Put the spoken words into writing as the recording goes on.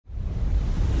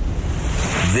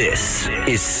This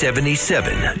is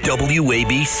 77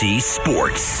 WABC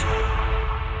Sports.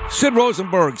 Sid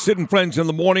Rosenberg, Sid and Friends in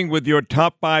the Morning with your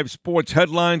top 5 sports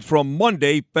headlines from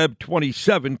Monday, Feb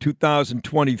 27,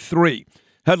 2023.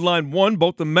 Headline 1,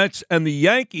 both the Mets and the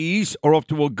Yankees are off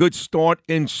to a good start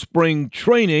in spring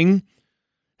training.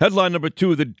 Headline number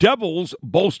 2, the Devils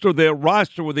bolster their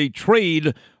roster with a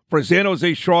trade for San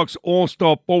Jose Sharks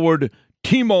All-Star forward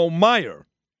Timo Meier.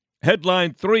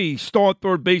 Headline 3, star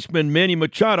third baseman Manny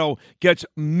Machado gets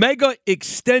mega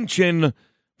extension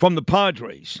from the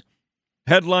Padres.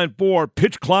 Headline 4,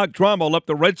 pitch clock drama left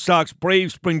the Red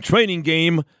Sox-Braves spring training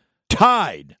game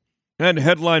tied. And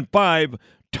headline 5,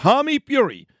 Tommy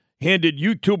Fury handed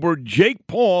YouTuber Jake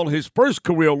Paul his first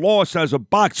career loss as a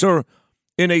boxer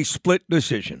in a split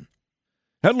decision.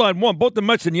 Headline 1, both the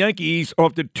Mets and Yankees are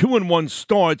off to 2-1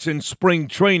 starts in spring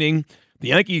training. The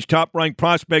Yankees' top-ranked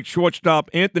prospect shortstop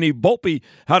Anthony Volpe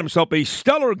had himself a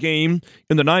stellar game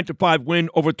in the 9-5 win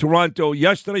over Toronto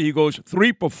yesterday. He goes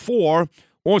 3 for 4.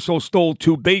 Also stole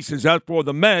 2 bases. As for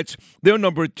the Mets, their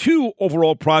number 2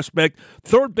 overall prospect,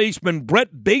 third baseman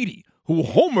Brett Baty, who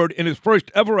homered in his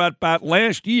first ever at-bat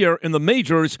last year in the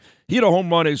majors. He had a home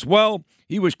run as well.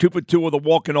 He was 2 for 2 with a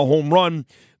walk and a home run.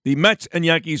 The Mets and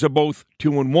Yankees are both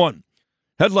 2-1.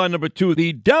 Headline number 2,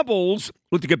 the Devils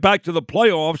look to get back to the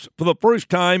playoffs for the first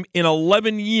time in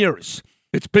 11 years.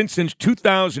 It's been since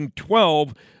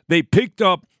 2012. They picked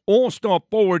up All-Star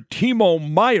forward Timo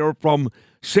Meier from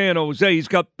San Jose. He's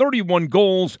got 31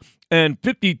 goals and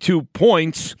 52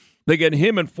 points. They get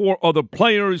him and 4 other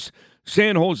players.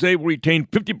 San Jose will retain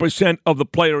 50% of the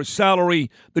player's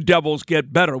salary. The Devils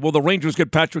get better. Will the Rangers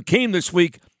get Patrick Kane this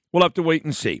week? We'll have to wait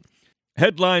and see.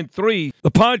 Headline 3,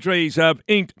 the Padres have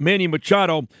inked Manny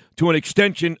Machado to an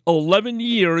extension 11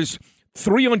 years,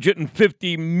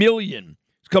 $350 million.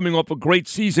 He's coming off a great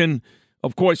season,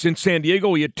 of course, in San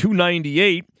Diego. He had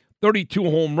 298. 32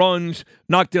 home runs,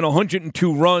 knocked in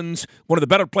 102 runs. One of the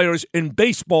better players in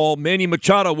baseball, Manny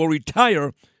Machado, will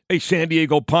retire a San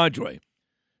Diego Padre.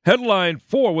 Headline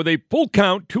 4, with a full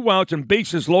count, 2 outs and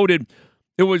bases loaded,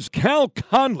 it was Cal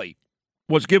Conley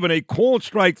was given a called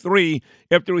strike 3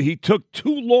 after he took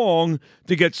too long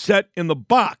to get set in the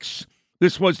box.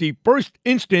 This was the first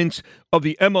instance of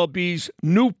the MLB's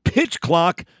new pitch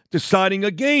clock deciding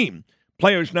a game.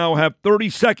 Players now have 30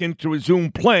 seconds to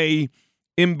resume play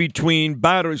in between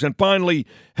batters. And finally,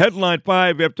 headline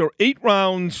 5, after 8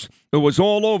 rounds, it was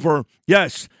all over.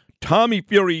 Yes, Tommy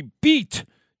Fury beat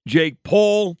Jake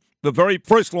Paul, the very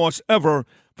first loss ever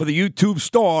for the YouTube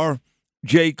star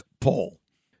Jake Paul.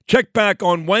 Check back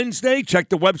on Wednesday. Check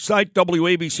the website,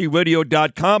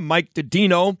 WABCRadio.com, Mike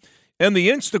Didino, and the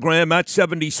Instagram at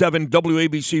 77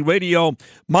 WABC Radio.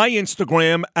 My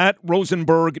Instagram at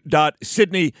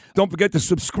Rosenberg.Sydney. Don't forget to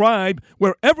subscribe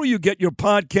wherever you get your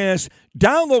podcasts.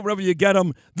 Download wherever you get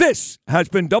them. This has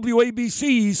been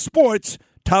WABC's Sports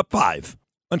Top 5.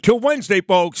 Until Wednesday,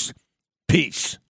 folks, peace.